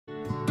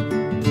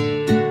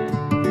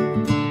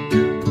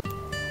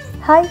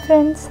Hi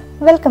friends,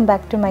 welcome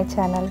back to my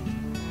channel.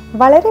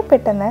 വളരെ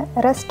പെട്ടെന്ന്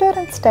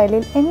restaurant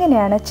സ്റ്റൈലിൽ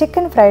എങ്ങനെയാണ്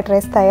ചിക്കൻ ഫ്രൈഡ്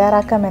റൈസ്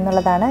തയ്യാറാക്കാം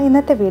എന്നുള്ളതാണ്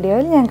ഇന്നത്തെ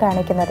വീഡിയോയിൽ ഞാൻ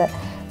കാണിക്കുന്നത്.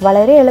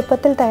 വളരെ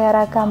എളുപ്പത്തിൽ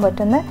തയ്യാറാക്കാൻ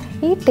പറ്റുന്ന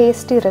ഈ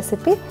ടേസ്റ്റി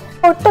റെസിപ്പി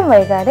ഒട്ടും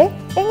വൈകാതെ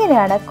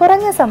എങ്ങനെയാണ്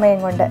കുറഞ്ഞ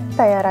സമയം കൊണ്ട്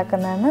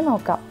തയ്യാറാക്കുന്നതെന്ന്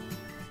നോക്കാം.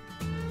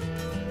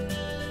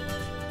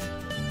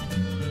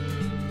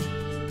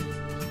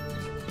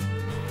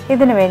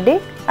 ഇതിനു വേണ്ടി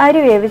അരി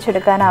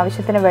വേവിച്ചെടുക്കാൻ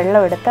ആവശ്യത്തിന്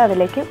വെള്ളം എടുത്ത്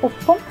അതിലേക്ക്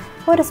ഉപ്പും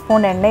ഒരു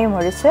സ്പൂൺ എണ്ണയും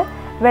ഒഴിച്ച്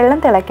വെള്ളം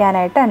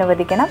തിളയ്ക്കാനായിട്ട്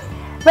അനുവദിക്കണം.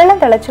 വെള്ളം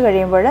തിളച്ചു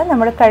കഴിയുമ്പോൾ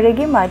നമ്മൾ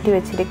കഴുകി മാറ്റി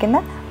വെച്ചിരിക്കുന്ന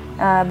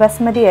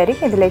ബസ്മതി അരി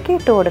ഇതിലേക്ക്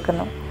ഇട്ട്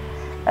കൊടുക്കുന്നു.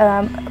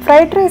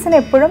 ഫ്രൈഡ് റൈസിന്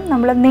എപ്പോഴും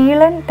നമ്മൾ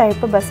നീളൻ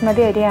ടൈപ്പ്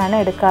ബസ്മതി അരിയാണ്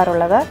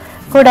എടുക്കാറുള്ളത്.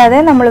 കൂടാതെ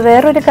നമ്മൾ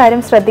വേറൊരു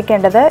കാര്യം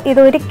ശ്രദ്ധിക്കേണ്ടത്,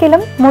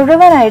 ഇതൊരിക്കലും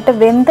മുഴുവനായിട്ട്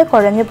വെന്ത്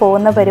കുഴഞ്ഞു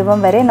പോകുന്ന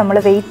പരുവം വരെ നമ്മൾ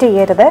വെയിറ്റ്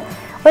ചെയ്യരുത്.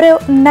 ഒരു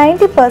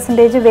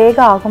 90%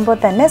 വേഗം ആകുമ്പോൾ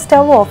തന്നെ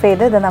സ്റ്റവ് ഓഫ്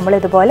ചെയ്ത് ഇത് നമ്മൾ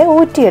ഇതുപോലെ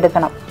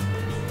ഊറ്റിയെടുക്കണം.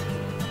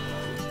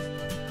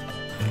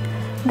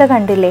 ഇത്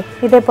കണ്ടില്ലേ,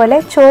 ഇതേപോലെ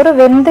ചോറ്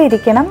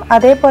വെന്തിരിക്കണം,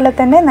 അതേപോലെ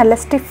തന്നെ നല്ല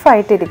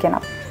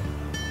സ്റ്റിഫായിട്ടിരിക്കണം.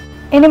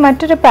 ഇനി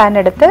മറ്റൊരു പാൻ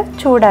എടുത്ത്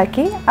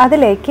ചൂടാക്കി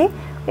അതിലേക്ക്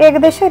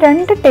ഏകദേശം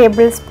 2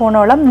 ടേബിൾ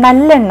സ്പൂണോളം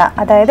നല്ലെണ്ണ,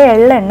 അതായത്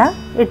എള്ളെണ്ണ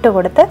ഇട്ട്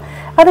കൊടുത്ത്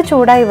അത്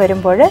ചൂടായി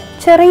വരുമ്പോൾ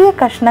ചെറിയ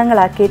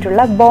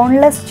കഷ്ണങ്ങളാക്കിയിട്ടുള്ള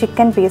ബോൺലെസ്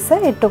ചിക്കൻ പീസ്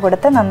ഇട്ട്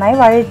കൊടുത്ത് നന്നായി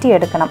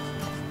വഴറ്റിയെടുക്കണം.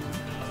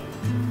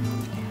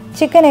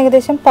 ചിക്കൻ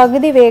ഏകദേശം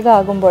പകുതി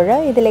വേഗമാകുമ്പോൾ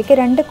ഇതിലേക്ക്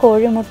 2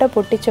 കോഴിമുട്ട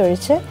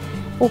പൊട്ടിച്ചൊഴിച്ച്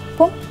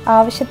ഉപ്പും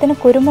ആവശ്യത്തിന്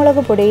കുരുമുളക്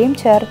പൊടിയും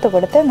ചേർത്ത്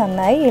കൊടുത്ത്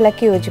നന്നായി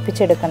ഇളക്കി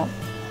യോജിപ്പിച്ചെടുക്കണം.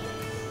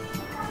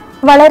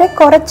 വളരെ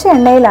കുറച്ച്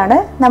എണ്ണയിലാണ്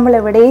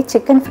നമ്മളിവിടെ ഈ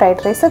ചിക്കൻ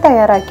ഫ്രൈഡ് റൈസ്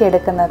തയ്യാറാക്കി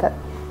എടുക്കുന്നത്.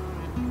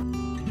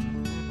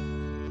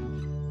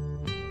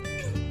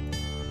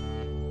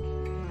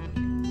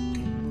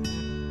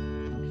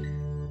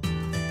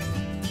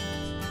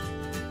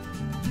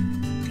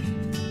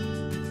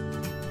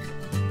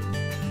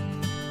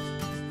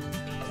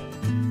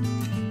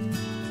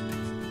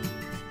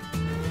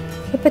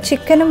 ഇപ്പോൾ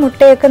ചിക്കനും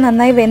മുട്ടയൊക്കെ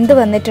നന്നായി വെന്ത്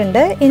വന്നിട്ടുണ്ട്.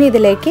 ഇനി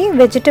ഇതിലേക്ക്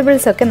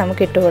വെജിറ്റബിൾസൊക്കെ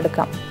നമുക്ക് ഇട്ട്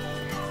കൊടുക്കാം.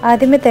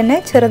 ആദ്യമേ തന്നെ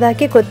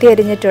ചെറുതാക്കി കൊത്തി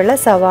അരിഞ്ഞിട്ടുള്ള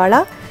സവാള,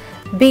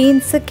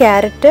 ബീൻസ്,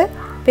 ക്യാരറ്റ്,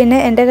 പിന്നെ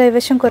എൻ്റെ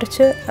കൈവശം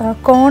കുറച്ച്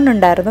കോൺ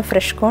ഉണ്ടായിരുന്നു,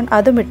 ഫ്രഷ് കോൺ,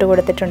 അതും ഇട്ട്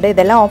കൊടുത്തിട്ടുണ്ട്.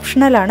 ഇതെല്ലാം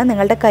ഓപ്ഷണലാണ്.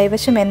 നിങ്ങളുടെ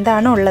കൈവശം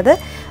എന്താണോ ഉള്ളത്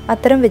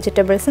അത്തരം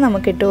വെജിറ്റബിൾസ്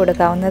നമുക്ക് ഇട്ട്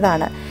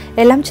കൊടുക്കാവുന്നതാണ്.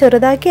 എല്ലാം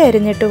ചെറുതാക്കി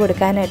അരിഞ്ഞിട്ട്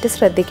കൊടുക്കാനായിട്ട്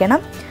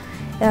ശ്രദ്ധിക്കണം.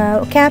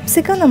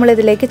 ക്യാപ്സിക്കം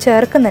നമ്മളിതിലേക്ക്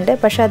ചേർക്കുന്നുണ്ട്,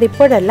 പക്ഷേ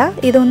അതിപ്പോഴല്ല.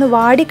 ഇതൊന്ന്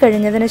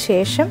വാടിക്കഴിഞ്ഞതിന്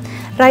ശേഷം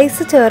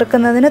റൈസ്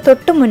ചേർക്കുന്നതിന്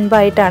തൊട്ട്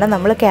മുൻപായിട്ടാണ്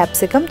നമ്മൾ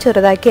ക്യാപ്സിക്കം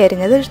ചെറുതാക്കി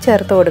അരിഞ്ഞത്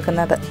ചേർത്ത്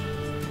കൊടുക്കുന്നത്.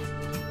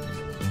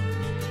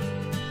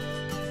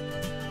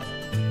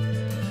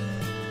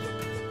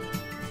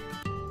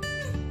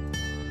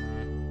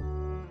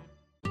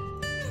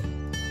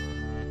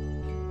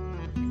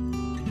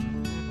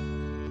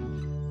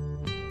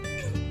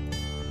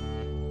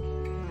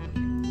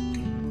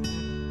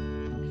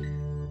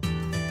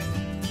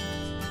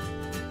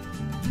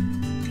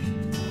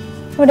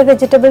 ഇവിടെ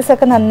വെജിറ്റബിൾസ്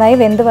ഒക്കെ നന്നായി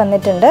വെന്ത്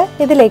വന്നിട്ടുണ്ട്.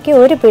 ഇതിലേക്ക്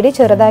ഒരു പിടി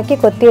ചെറുതാക്കി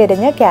കൊത്തി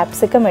അരിഞ്ഞ്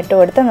ക്യാപ്സിക്കം ഇട്ട്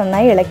കൊടുത്ത്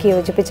നന്നായി ഇളക്കി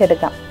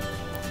യോജിപ്പിച്ചെടുക്കാം.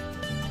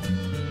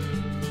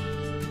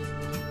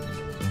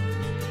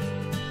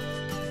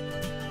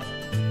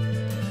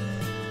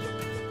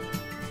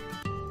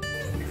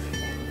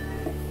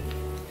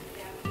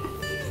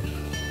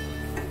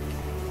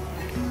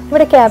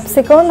 ഇവിടെ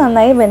ക്യാപ്സിക്കവും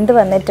നന്നായി വെന്ത്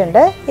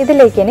വന്നിട്ടുണ്ട്.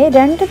 ഇതിലേക്ക് ഇനി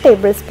 2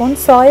 ടേബിൾ സ്പൂൺ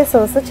സോയ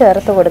സോസ്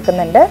ചേർത്ത്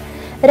കൊടുക്കുന്നുണ്ട്.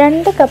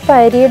 2 കപ്പ്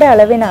അരിയുടെ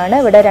അളവിനാണ്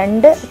ഇവിടെ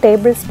 2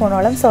 ടേബിൾ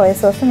സ്പൂണോളം സോയ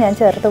സോസ് ഞാൻ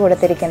ചേർത്ത്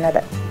കൊടുത്തിരിക്കുന്നത്.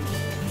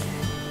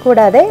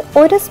 കൂടാതെ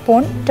 1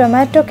 സ്പൂൺ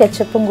ടൊമാറ്റോ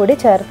കെച്ചപ്പും കൂടി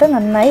ചേർത്ത്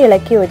നന്നായി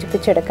ഇളക്കി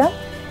യോജിപ്പിച്ചെടുക്കാം.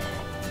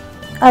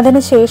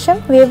 അതിനുശേഷം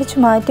വേവിച്ച്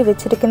മാറ്റി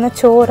വെച്ചിരിക്കുന്ന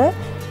ചോറ്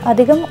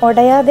അധികം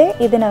ഉടയാതെ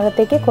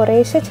ഇതിനകത്തേക്ക്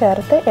കുറേശ്ശെ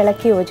ചേർത്ത്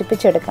ഇളക്കി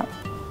യോജിപ്പിച്ചെടുക്കാം.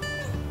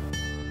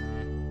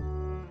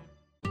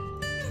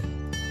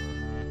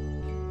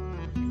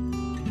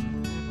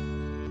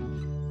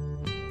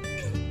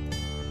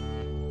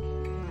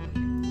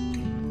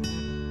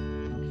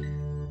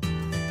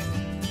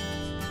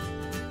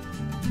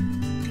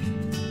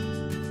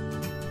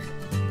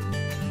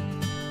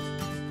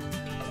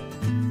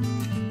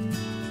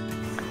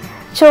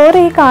 ചോറ്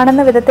ഈ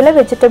കാണുന്ന വിധത്തിൽ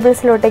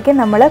വെജിറ്റബിൾസിലോട്ടേക്ക്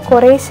നമ്മൾ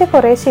കുറേശ്ശെ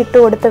ഇട്ട്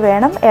കൊടുത്ത്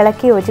വേണം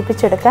ഇളക്കി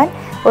യോജിപ്പിച്ചെടുക്കാൻ.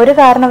 ഒരു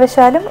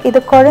കാരണവശാലും ഇത്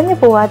കുഴഞ്ഞു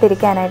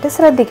പോവാതിരിക്കാനായിട്ട്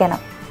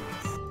ശ്രദ്ധിക്കണം.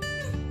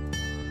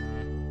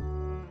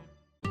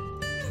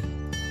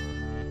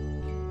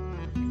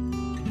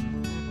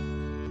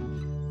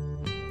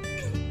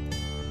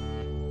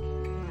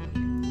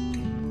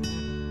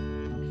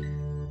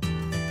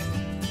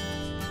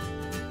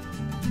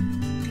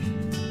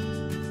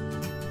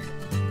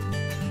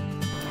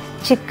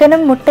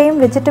 ചിക്കനും മുട്ടയും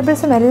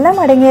വെജിറ്റബിൾസും എല്ലാം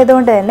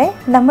അടങ്ങിയതുകൊണ്ട് തന്നെ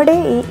നമ്മുടെ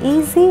ഈ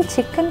ഈസി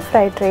ചിക്കൻ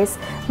ഫ്രൈഡ് റൈസ്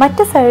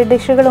മറ്റ് സൈഡ്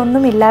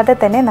ഡിഷുകളൊന്നും ഇല്ലാതെ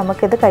തന്നെ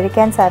നമുക്കിത്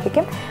കഴിക്കാൻ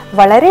സാധിക്കും.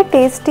 വളരെ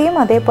ടേസ്റ്റിയും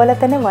അതേപോലെ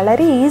തന്നെ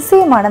വളരെ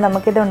ഈസിയുമാണ്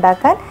നമുക്കിത്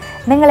ഉണ്ടാക്കാൻ.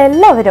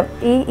 നിങ്ങളെല്ലാവരും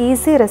ഈ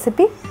ഈസി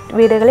റെസിപ്പി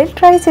വീടുകളിൽ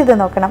ട്രൈ ചെയ്ത്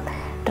നോക്കണം.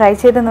 ട്രൈ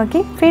ചെയ്ത്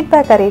നോക്കി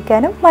ഫീഡ്ബാക്ക്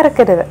അറിയിക്കാനും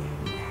മറക്കരുത്.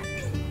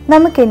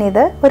 നമുക്കിനി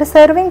ഇത് ഒരു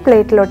സെർവിങ്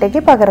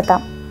പ്ലേറ്റിലോട്ടേക്ക്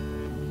പകർത്താം.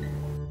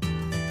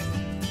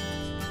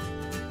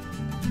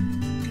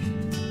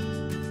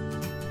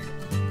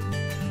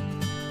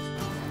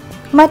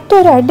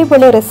 മറ്റൊരു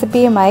അടിപൊളി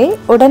റെസിപ്പിയുമായി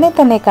ഉടനെ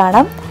തന്നെ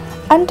കാണാം.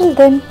 Until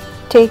then,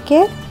 take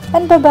care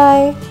and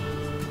bye-bye.